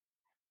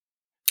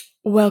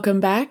Welcome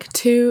back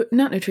to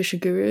Not Nutrition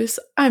Gurus.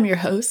 I'm your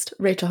host,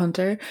 Rachel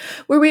Hunter,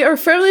 where we are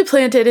firmly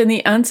planted in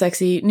the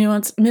unsexy,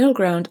 nuanced middle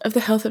ground of the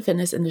health and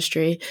fitness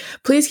industry.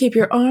 Please keep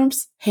your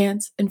arms,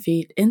 hands, and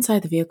feet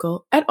inside the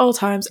vehicle at all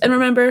times. And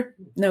remember,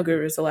 no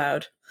gurus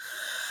allowed.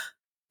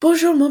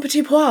 Bonjour, mon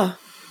petit pois.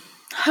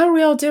 How are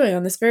we all doing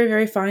on this very,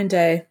 very fine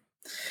day?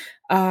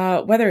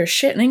 Weather is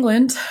shit in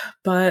England,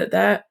 but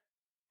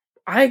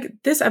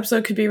this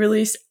episode could be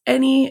released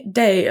any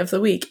day of the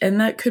week, and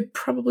that could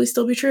probably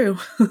still be true.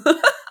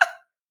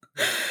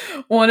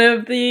 One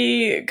of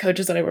the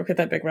coaches that I work with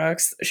at Big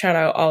Rocks, shout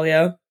out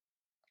Alia,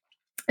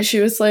 she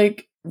was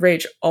like,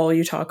 Rach, all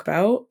you talk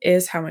about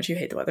is how much you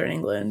hate the weather in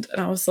England.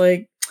 And I was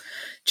like,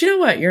 do you know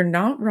what? You're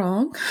not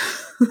wrong.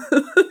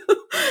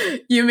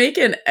 You make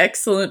an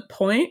excellent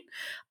point.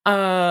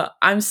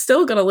 I'm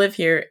still going to live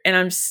here and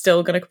I'm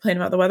still going to complain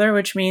about the weather,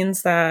 which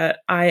means that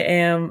I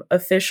am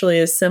officially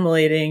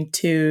assimilating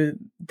to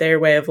their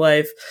way of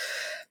life.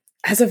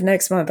 As of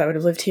next month, I would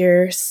have lived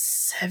here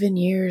 7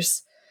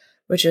 years,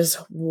 which is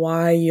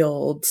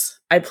wild.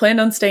 I planned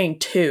on staying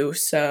 2,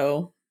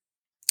 so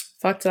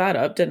fucked that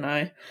up, didn't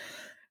I?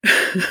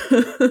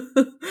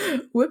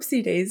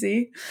 Whoopsie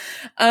daisy.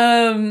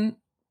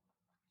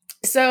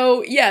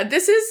 So yeah,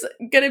 this is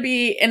going to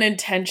be an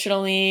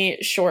intentionally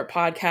short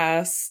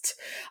podcast.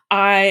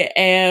 I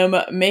am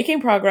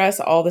making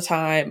progress all the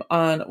time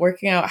on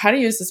working out how to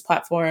use this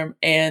platform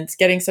and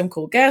getting some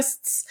cool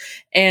guests.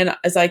 And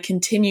as I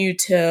continue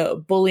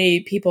to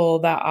bully people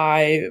that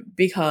I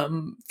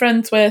become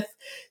friends with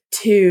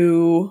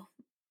to,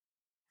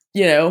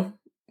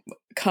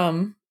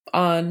 come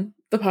on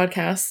the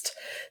podcast,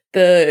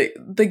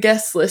 the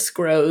guest list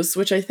grows,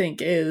 which I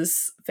think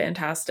is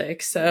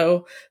fantastic.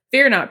 So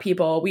fear not,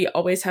 people. We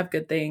always have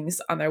good things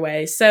on their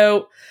way.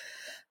 So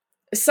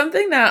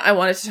something that I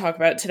wanted to talk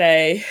about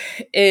today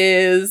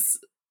is,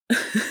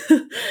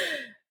 and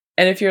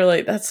if you're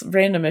like, that's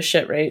random as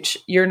shit, Rach,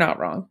 you're not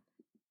wrong.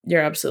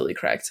 You're absolutely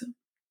correct.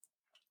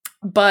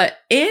 But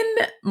in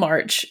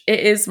March,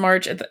 it is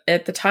March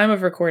at the time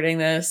of recording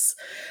this,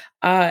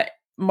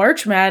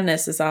 March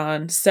Madness is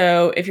on.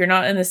 So if you're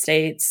not in the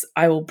States,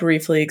 I will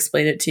briefly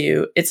explain it to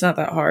you. It's not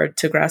that hard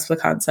to grasp the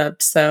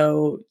concept,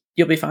 so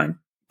you'll be fine.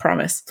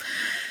 Promise.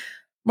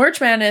 March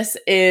Madness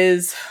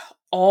is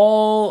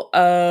all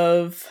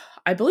of,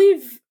 I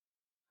believe,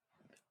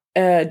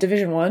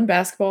 Division I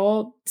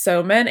basketball.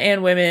 So men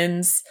and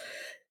women's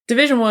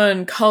Division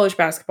I college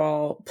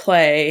basketball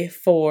play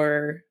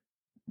for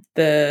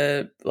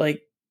in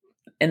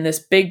this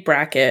big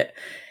bracket,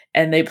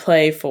 and they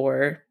play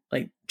for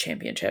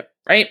championship,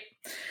 right?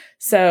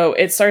 So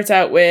it starts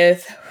out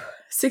with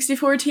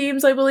 64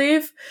 teams, I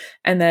believe,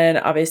 and then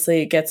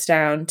obviously it gets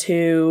down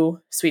to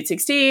Sweet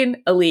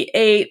 16, Elite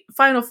 8,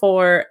 Final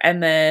 4,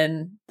 and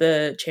then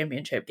the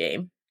championship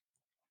game.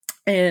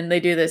 And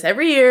they do this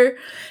every year,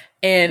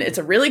 and it's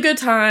a really good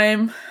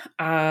time.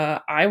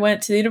 I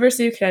went to the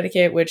University of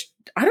Connecticut, which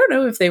I don't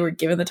know if they were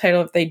given the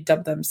title, if they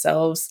dubbed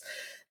themselves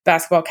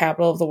basketball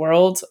capital of the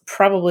world.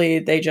 Probably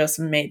they just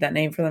made that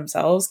name for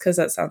themselves because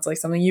that sounds like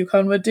something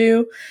UConn would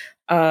do.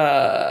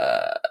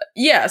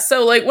 Yeah,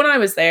 so when I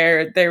was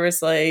there was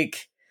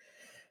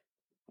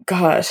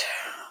God,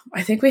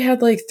 I think we had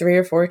 3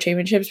 or 4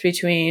 championships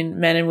between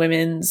men and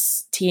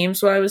women's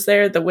teams when I was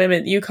there. The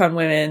UConn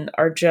women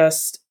are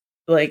just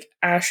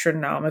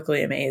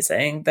astronomically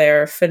amazing.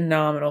 They're a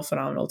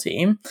phenomenal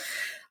team.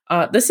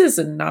 This is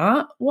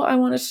not what I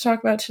wanted to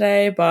talk about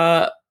today,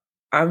 but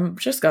I'm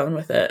just going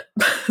with it.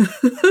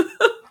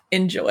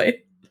 Enjoy.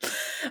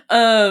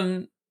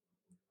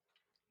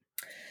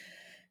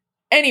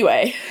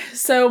 Anyway,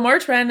 so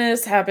March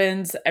Madness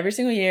happens every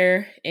single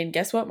year in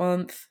guess what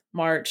month?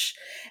 March.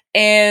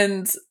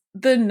 And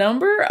the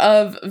number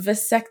of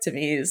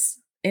vasectomies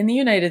in the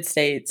United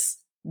States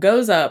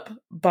goes up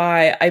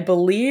by, I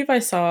believe I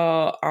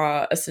saw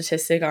a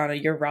statistic on a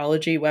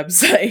urology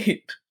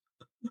website.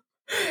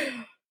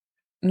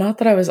 Not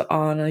that I was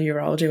on a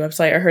urology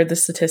website. I heard the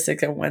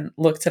statistic and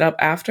looked it up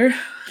after.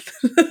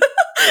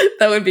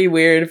 That would be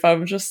weird if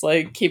I'm just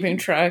keeping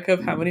track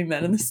of how many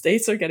men in the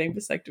States are getting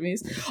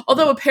vasectomies.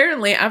 Although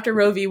apparently after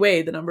Roe v.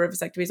 Wade, the number of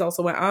vasectomies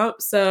also went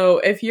up. So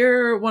if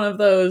you're one of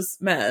those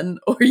men,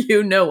 or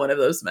one of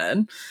those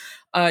men,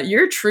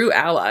 you're a true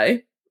ally.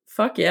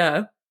 Fuck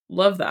yeah.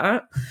 Love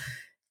that.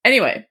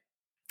 Anyway,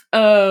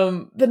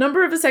 the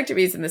number of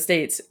vasectomies in the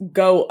States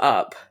goes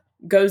up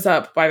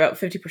by about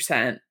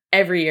 50%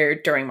 every year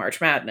during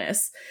March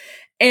Madness.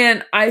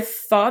 And I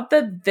thought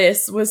that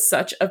this was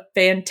such a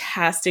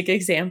fantastic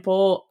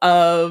example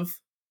of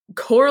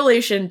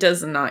correlation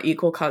does not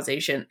equal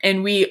causation.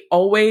 And we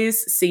always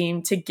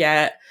seem to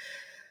get,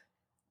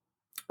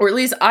 or at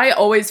least I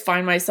always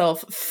find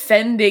myself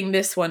fending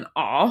this one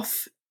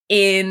off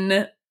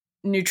in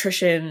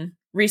nutrition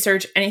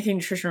research, anything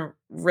nutrition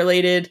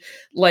related,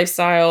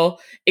 lifestyle,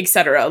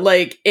 etc.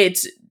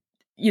 It's,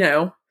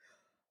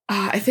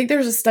 I think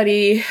there's a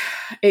study,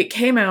 it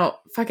came out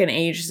fucking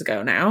ages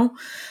ago now.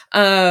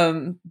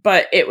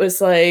 But it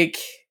was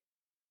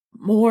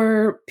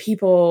more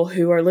people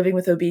who are living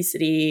with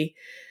obesity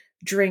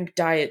drink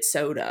diet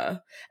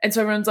soda. And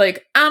so everyone's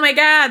like, oh my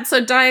God,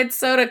 so diet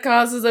soda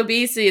causes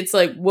obesity. It's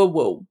like,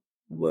 whoa.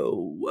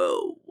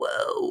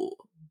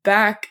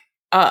 Back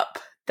up.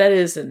 That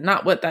is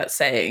not what that's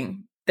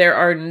saying.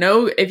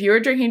 If you're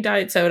drinking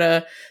diet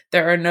soda,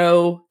 there are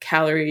no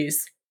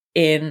calories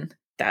in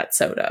that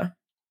soda.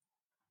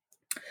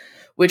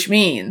 Which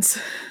means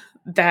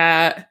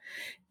that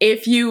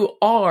if you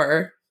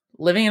are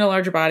living in a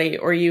larger body,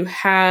 or you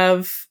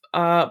have,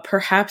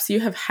 perhaps you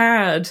have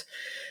had,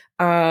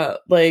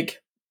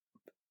 like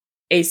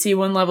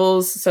AC1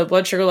 levels, so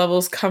blood sugar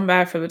levels, come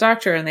back from the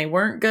doctor and they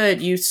weren't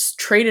good, you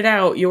traded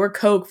out your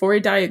Coke for a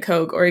Diet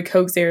Coke or a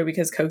Coke Zero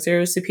because Coke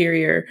Zero is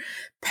superior.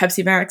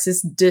 Pepsi Max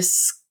is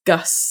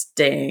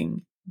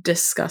disgusting.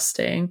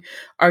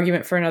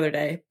 Argument for another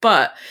day.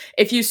 But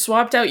if you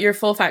swapped out your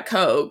full fat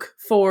Coke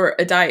for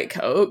a Diet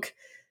Coke,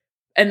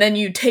 and then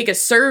you take a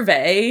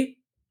survey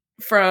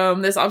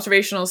from this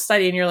observational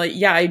study and you're like,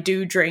 yeah, I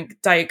do drink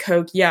Diet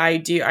Coke. Yeah, I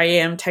do. I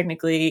am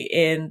technically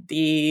in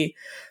the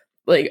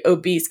like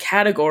obese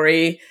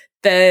category.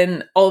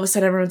 Then all of a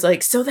sudden everyone's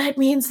like, so that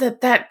means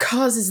that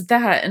causes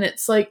that. And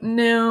it's like,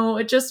 no,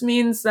 it just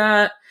means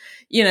that,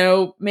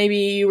 maybe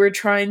you were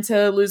trying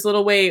to lose a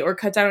little weight or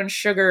cut down on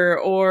sugar,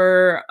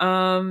 or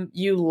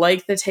you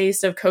like the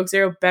taste of Coke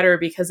Zero better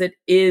because it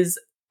is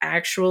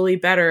actually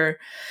better.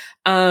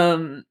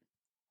 And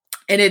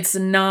it's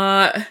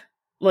not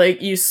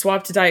like you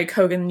swapped to Diet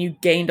Coke and you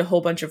gained a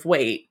whole bunch of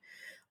weight.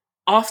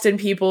 Often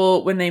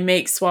people, when they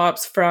make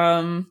swaps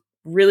from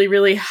really,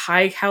 really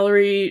high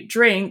calorie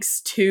drinks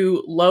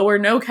to low or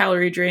no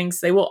calorie drinks,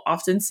 they will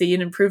often see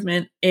an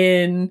improvement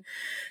in,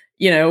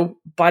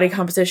 body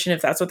composition.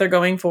 If that's what they're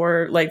going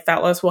for, like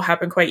fat loss will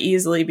happen quite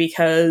easily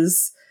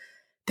because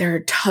there are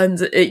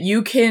tons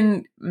you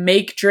can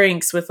make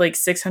drinks with like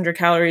 600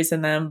 calories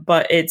in them,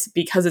 but it's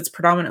because it's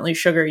predominantly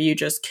sugar, you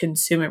just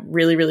consume it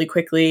really, really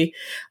quickly.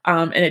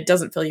 And it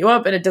doesn't fill you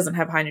up and it doesn't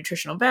have high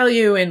nutritional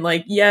value. And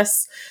like,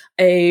 yes,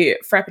 a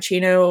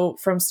Frappuccino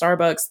from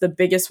Starbucks, the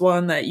biggest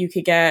one that you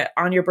could get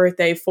on your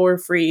birthday for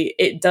free,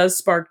 it does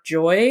spark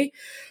joy.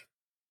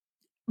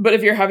 But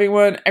if you're having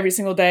one every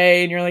single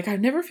day and you're like, I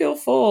never feel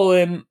full,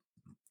 and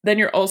then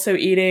you're also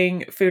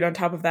eating food on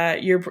top of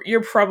that,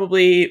 you're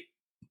probably,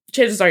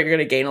 chances are you're going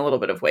to gain a little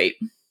bit of weight,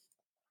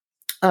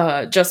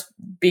 just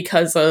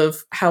because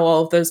of how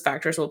all of those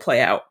factors will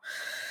play out.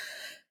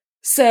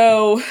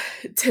 So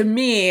to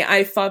me,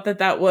 I thought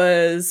that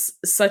was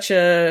such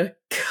a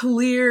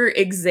clear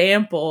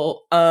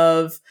example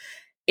of,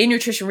 in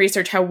nutrition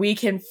research, how we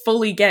can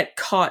fully get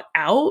caught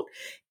out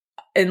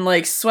and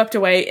like swept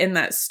away in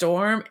that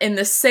storm, in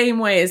the same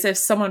way as if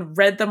someone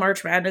read the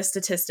March Madness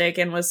statistic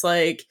and was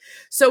like,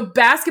 so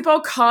basketball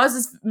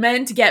causes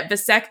men to get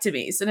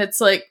vasectomies. And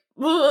it's like,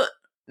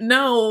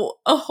 no,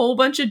 a whole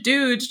bunch of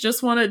dudes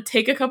just want to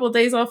take a couple of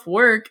days off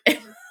work and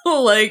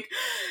like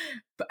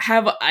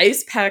have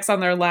ice packs on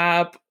their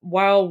lap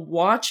while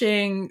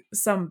watching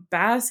some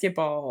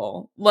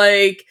basketball.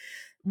 Like,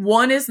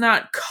 one is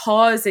not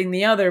causing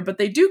the other, but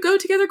they do go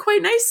together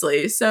quite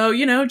nicely. So,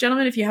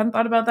 gentlemen, if you hadn't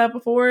thought about that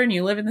before and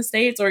you live in the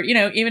States, or,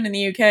 even in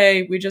the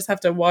UK, we just have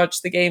to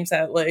watch the games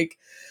at like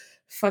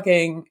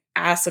fucking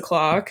ass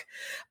o'clock.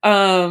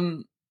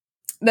 Then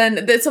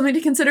that's something to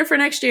consider for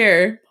next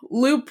year.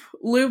 Loop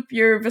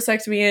your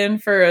vasectomy in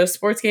for a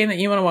sports game that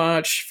you want to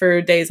watch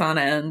for days on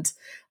end.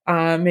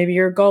 Maybe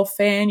you're a golf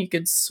fan. You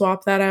could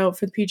swap that out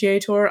for the PGA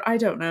Tour. I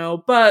don't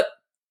know. But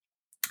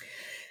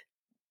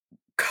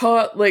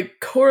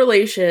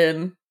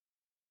correlation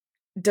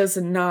does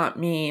not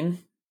mean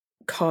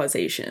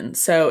causation.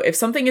 So if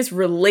something is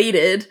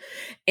related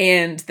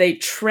and they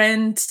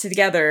trend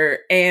together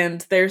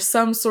and there's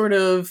some sort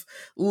of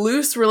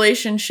loose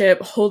relationship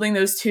holding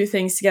those two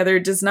things together,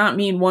 does not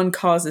mean one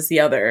causes the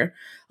other.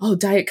 Oh,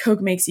 Diet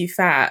Coke makes you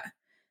fat.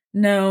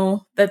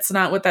 No, that's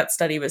not what that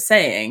study was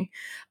saying.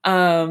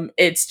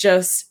 It's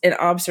just an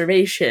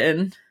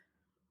observation.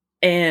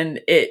 And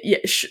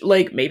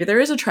like maybe there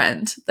is a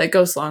trend that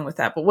goes along with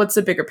that, but what's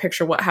the bigger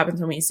picture? What happens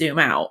when we zoom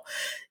out?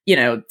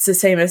 It's the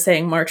same as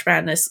saying March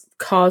Madness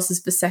causes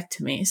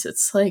vasectomies.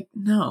 It's like,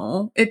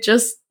 no, it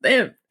just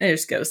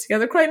goes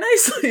together quite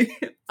nicely,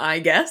 I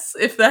guess,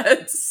 if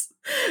that's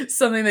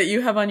something that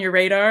you have on your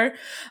radar.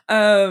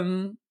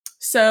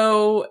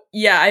 So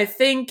yeah, I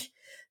think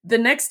the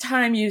next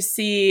time you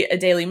see a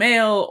Daily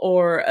Mail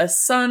or a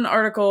Sun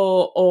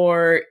article,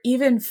 or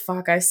even,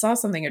 I saw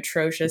something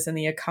atrocious in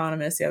The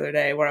Economist the other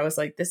day where I was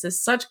like, this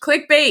is such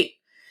clickbait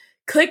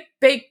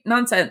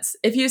nonsense.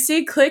 If you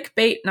see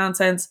clickbait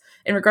nonsense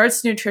in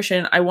regards to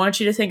nutrition, I want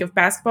you to think of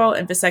basketball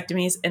and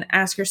vasectomies and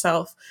ask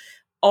yourself,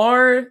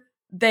 are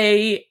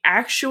they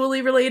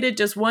actually related?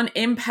 Does one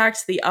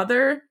impact the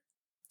other?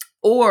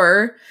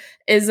 Or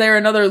is there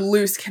another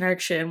loose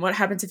connection? What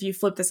happens if you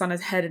flip this on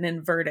its head and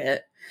invert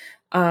it?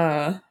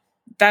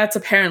 That's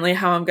apparently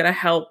how I'm going to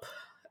help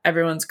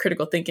everyone's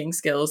critical thinking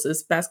skills,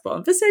 is basketball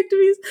and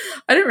vasectomies.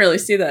 I didn't really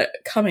see that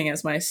coming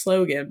as my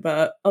slogan,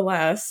 but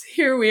alas,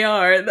 here we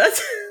are.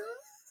 That's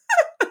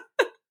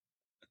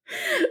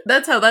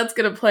how that's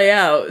going to play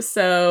out.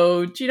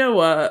 So, do you know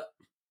what?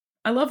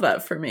 I love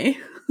that for me.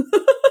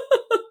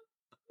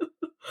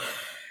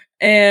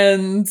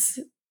 And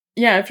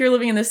yeah, if you're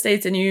living in the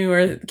States and you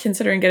are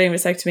considering getting a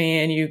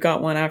vasectomy and you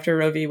got one after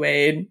Roe v.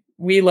 Wade,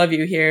 we love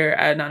you here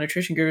at Non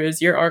Nutrition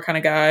Gurus. You're our kind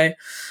of guy.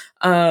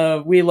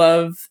 We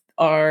love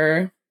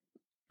our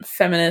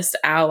feminist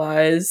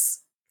allies,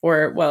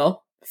 or,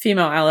 well,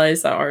 female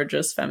allies that are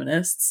just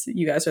feminists.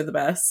 You guys are the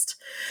best.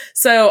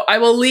 So I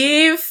will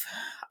leave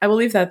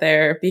that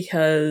there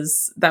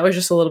because that was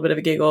just a little bit of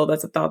a giggle.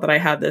 That's a thought that I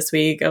had this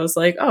week. I was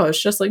like, oh,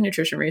 it's just like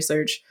nutrition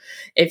research.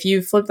 If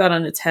you flip that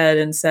on its head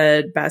and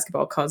said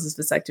basketball causes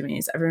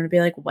vasectomies, everyone would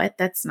be like, what?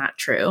 That's not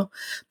true.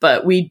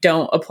 But we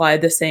don't apply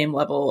the same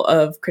level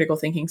of critical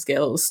thinking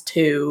skills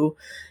to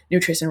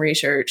nutrition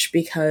research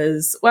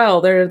because,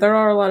 well, there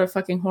are a lot of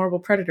fucking horrible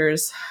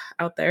predators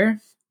out there.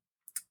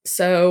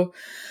 So,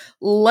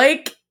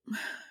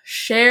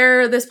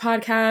 share this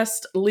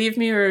podcast, leave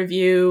me a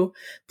review,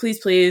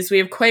 please. We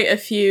have quite a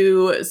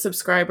few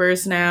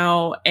subscribers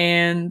now,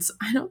 and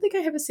I don't think I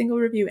have a single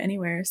review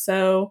anywhere.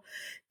 So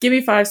give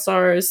me 5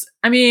 stars.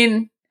 I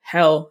mean,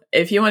 hell,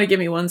 if you want to give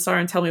me 1 star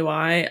and tell me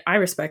why, I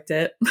respect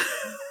it.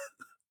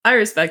 I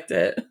respect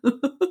it.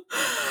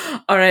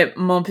 All right,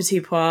 mon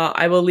petit pois.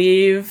 I will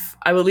leave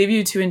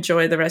you to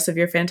enjoy the rest of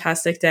your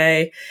fantastic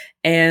day,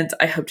 and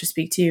I hope to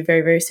speak to you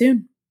very, very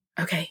soon.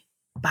 Okay,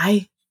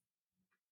 bye.